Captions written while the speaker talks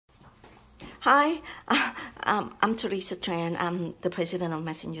Hi, I'm Teresa Tran. I'm the president of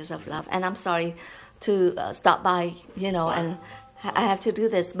Messengers of Love, and I'm sorry to stop by, and I have to do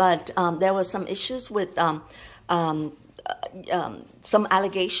this, but there were some issues with some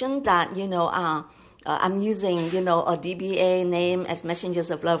allegation that, I'm using, a DBA name as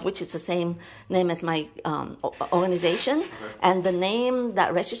Messengers of Love, which is the same name as my organization. And the name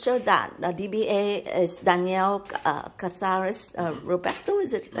that registered that DBA is Daniel Casares Roberto,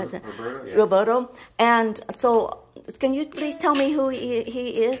 is it? Roberto, yeah. Roberto. And so, can you please tell me who he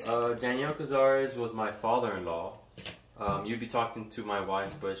is? Daniel Casares was my father-in-law. You'd be talking to my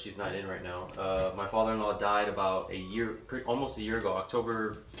wife, but she's not in right now. My father-in-law died about almost a year ago,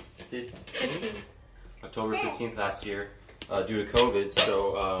 October 15th last year, due to COVID.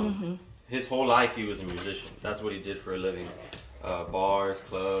 So his whole life he was a musician. That's what he did for a living. Bars,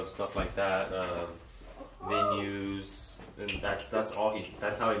 clubs, stuff like that, venues, and that's how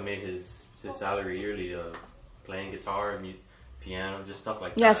he made his salary yearly. Playing guitar, piano, just stuff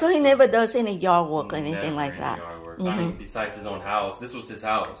like that. Yeah, so he never does any yard work or anything like that. Yard work. I mean, besides his own house, this was his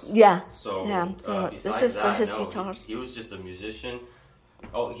house. Yeah. So this is his guitars. He was just a musician.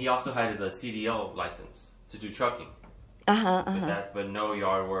 Oh, he also had his CDL license to do trucking. But no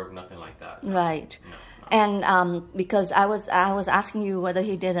yard work, nothing like that. Right. No. And because I was asking you whether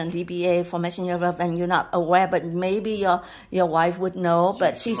he did a DBA for Messenger of Love, and you're not aware, but maybe your wife would know,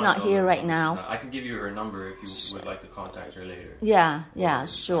 but she's not here right now. I can give you her number if you would like to contact her later. Yeah,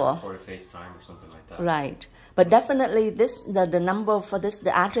 sure. Or to FaceTime or something like that. Right. But definitely the number for this,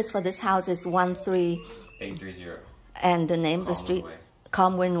 the address for this house is 13830. And the name of the street,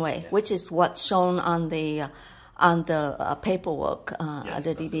 Comwin Way, yes. Which is what's shown on the paperwork, yes,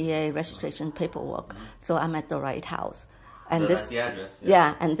 the DBA registration paperwork. So I'm at the right house. And that's the address.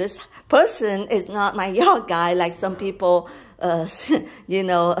 Yeah, and this person is not my yard guy like some people, allege.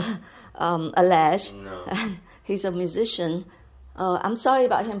 No. He's a musician. I'm sorry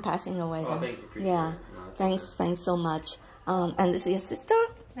about him passing away. Oh, thank you. Yeah, thanks so much. And this is your sister?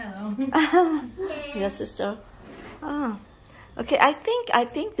 Hello. Your sister? Oh. Okay, I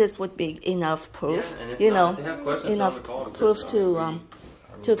think this would be enough proof. Yeah, and if they have questions, enough proof to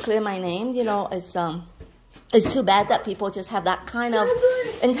clear my name. It's too bad that people just have that kind of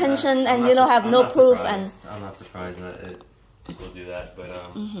intention and have no proof. And I'm not surprised that people do that, but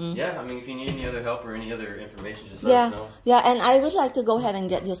yeah. I mean, if you need any other help or any other information, just let us know. Yeah, and I would like to go ahead and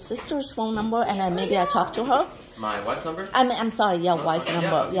get your sister's phone number, and then maybe I talk to her. My wife's number? I'm sorry, your wife's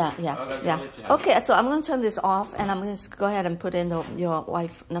number. Yeah. Okay, so I'm going to turn this off, and I'm going to go ahead and put in your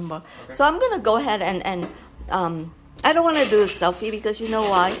wife's number. Okay. So I'm going to go ahead and I don't want to do a selfie because you know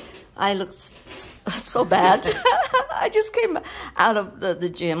why? I look so bad. I just came out of the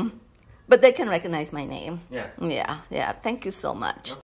gym. But they can recognize my name. Yeah. Yeah. Thank you so much.